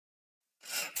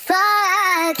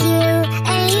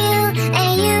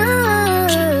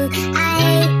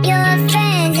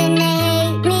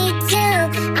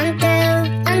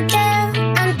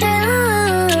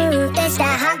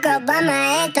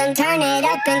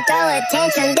and throw a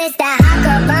tantrum. This that hot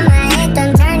girl by my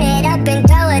anthem. Turn it up and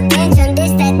throw a tantrum.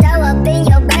 This that throw up in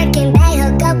your Birkin bag.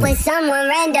 Hook up with someone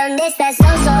random. This that so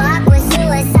awkward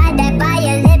suicide. That by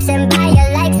your lips and by your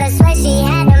likes. I swear she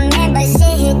had a man, but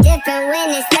shit hit different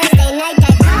when it's Thursday night.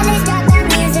 That college dropout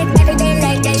music every day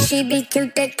like that. She be too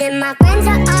thick and my friends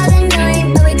are all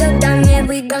annoying, but we go dumb, yeah,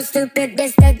 we go stupid.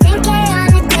 This the 10K on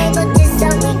the table just so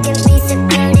we can be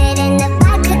secluded. And the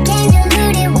vodka came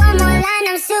diluted. One more line,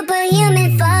 I'm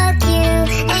superhuman. Fuck you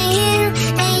and you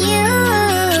and you.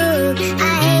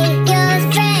 I hate your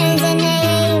friends and they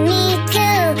hate me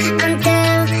too. I'm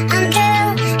through.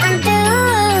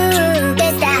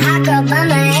 This that hot girl by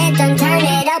my anthem. Turn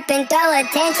it up and throw a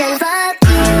tantrum. Fuck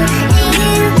you and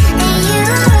you and you.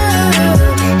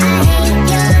 I hate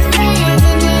your friends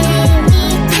and they hate me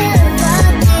too.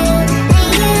 Fuck you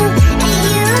and you and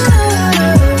you.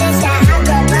 This that hot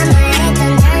girl by my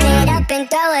anthem. Turn it up and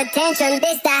throw a tantrum.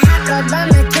 This that hot girl by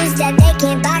my two-step. They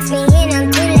can't box me in, I'm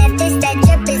too left. This that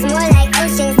drip is more like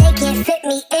oceans. They can't fit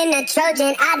me in a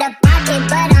Trojan. Out of pocket,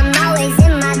 but I'm always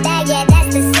in my bag. Yeah,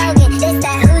 that's the slogan. This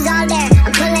that who's all there.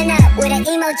 I'm pulling up with an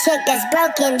emo chick that's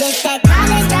broken. This that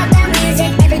college dropout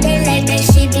music every day late night.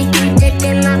 She be too thick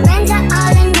and my friends are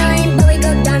all annoying, but we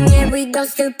go dumb, yeah, we go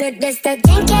stupid. This the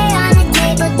 10K on the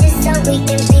table just so we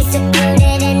can be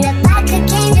secluded. And the vodka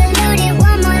came diluted.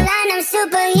 One more line, I'm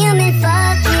superhuman.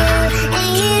 Fuck you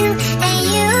and you and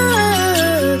you.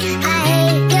 I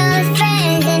hate your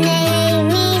friends and they hate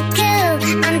me too.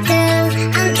 I'm through.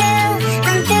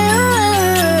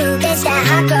 This that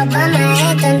hot girl by my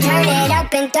anthem. Turn it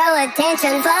up and throw a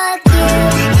tantrum. Fuck you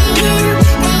and you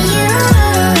and you.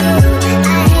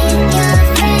 I hate your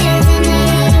friends and they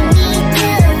hate me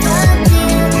too. Fuck you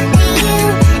and you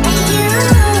and you.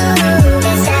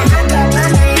 This that hot girl by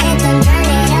my anthem. Turn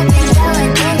it up and throw a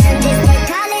tantrum. This the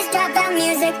college dropout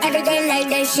music every day like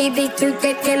that. She be too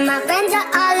thick and my friends are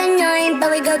all annoying, but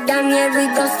we go dumb, yeah, we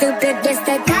go stupid. This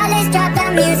the college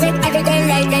dropout music every day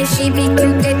like that. She be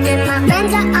too thick and my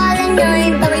friends are all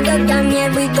annoying, but we go dumb, yeah,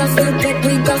 we go stupid,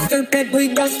 we go stupid, we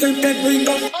go stupid, we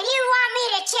go.